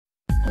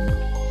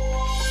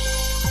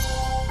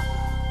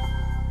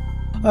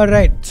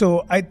Alright,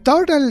 so I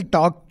thought I'll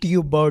talk to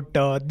you about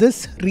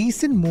this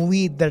recent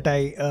movie that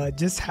I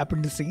just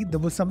happened to see. There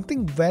was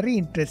something very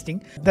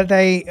interesting that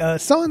I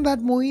saw in that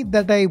movie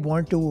that I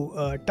want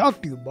to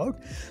talk to you about.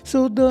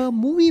 So the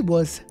movie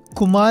was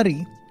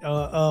Kumari,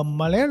 a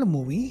Malayalam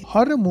movie,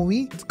 horror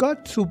movie. It's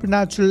got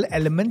supernatural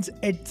elements.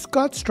 It's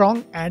got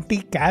strong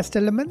anti-caste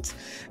elements.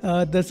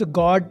 There's a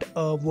god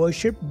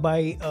worshipped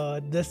by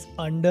this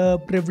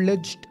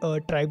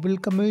underprivileged tribal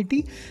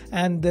community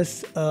and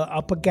this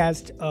upper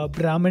caste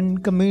Brahmin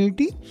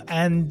community.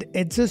 And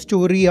it's a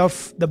story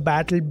of the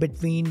battle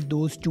between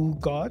those two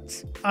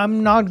gods.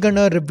 I'm not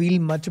gonna reveal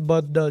much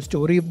about the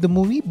story of the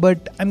movie,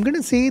 but I'm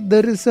gonna say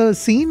there is a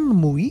scene in the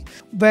movie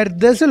where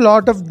there's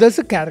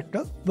a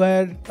character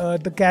where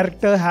the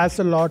character has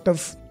a lot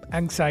of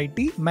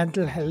anxiety,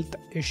 mental health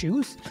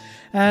issues,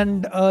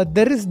 and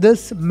there is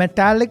this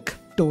metallic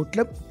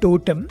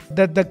totem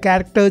that the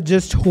character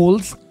just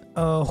holds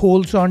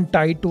on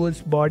tight to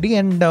his body,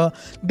 and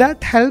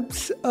that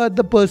helps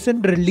the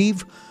person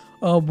relieve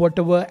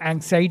whatever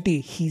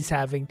anxiety he's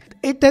having.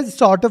 It has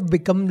sort of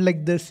become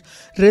like this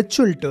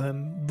ritual to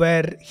him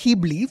where he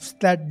believes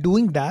that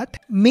doing that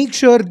makes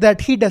sure that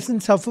he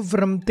doesn't suffer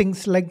from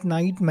things like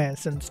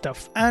nightmares and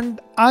stuff. And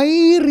I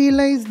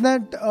realized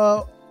that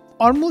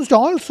almost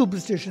all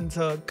superstitions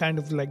are kind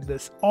of like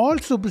this. All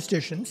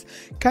superstitions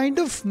kind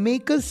of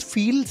make us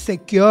feel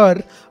secure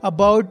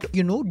about,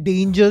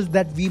 dangers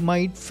that we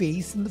might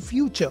face in the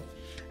future.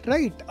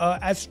 Right,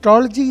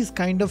 astrology is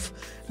kind of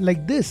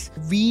like this.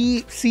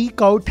 We seek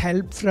out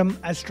help from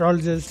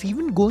astrologers,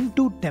 even going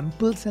to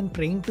temples and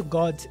praying to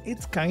gods.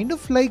 It's kind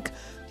of like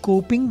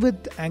coping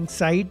with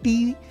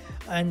anxiety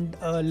and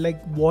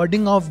like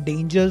warding off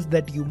dangers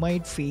that you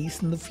might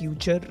face in the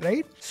future,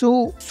 right?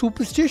 So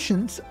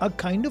superstitions are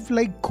kind of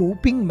like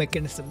coping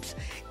mechanisms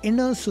in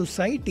a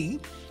society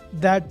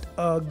that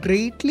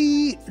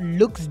greatly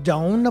looks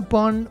down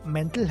upon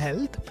mental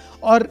health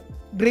or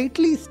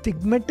greatly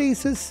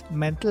stigmatizes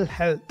mental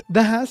health.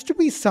 There has to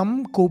be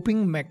some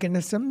coping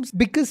mechanisms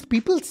because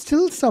people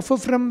still suffer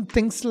from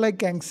things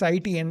like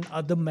anxiety and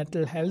other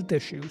mental health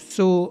issues.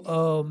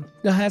 So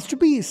there has to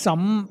be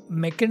some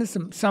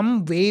mechanism,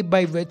 some way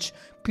by which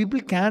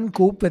people can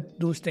cope with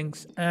those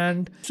things,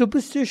 and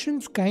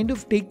superstitions kind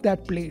of take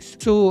that place.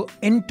 So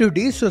in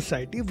today's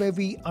society where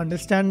we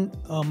understand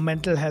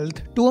mental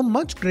health to a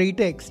much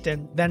greater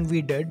extent than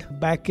we did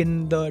back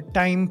in the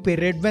time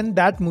period when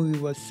that movie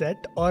was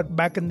set, or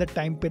back in the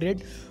time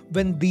period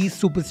when these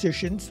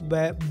superstitions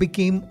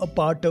became a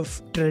part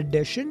of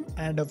tradition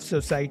and of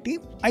society,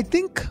 I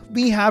think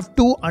we have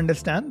to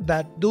understand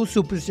that those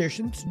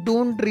superstitions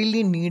don't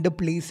really need a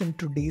place in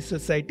today's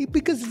society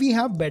because we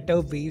have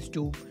better ways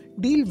to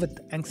deal with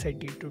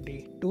anxiety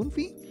today, don't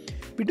we?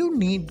 We don't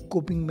need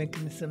coping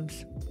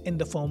mechanisms in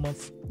the form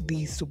of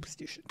these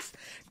superstitions.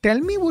 Tell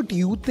me what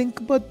you think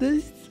about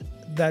this,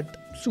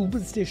 that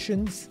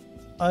superstitions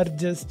are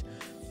just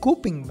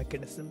coping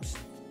mechanisms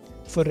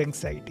for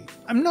anxiety.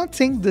 I'm not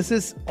saying this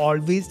is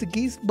always the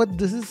case, but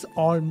this is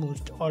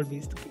almost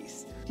always the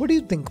case. What do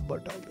you think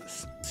about all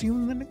this? See you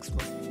in the next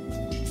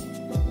one.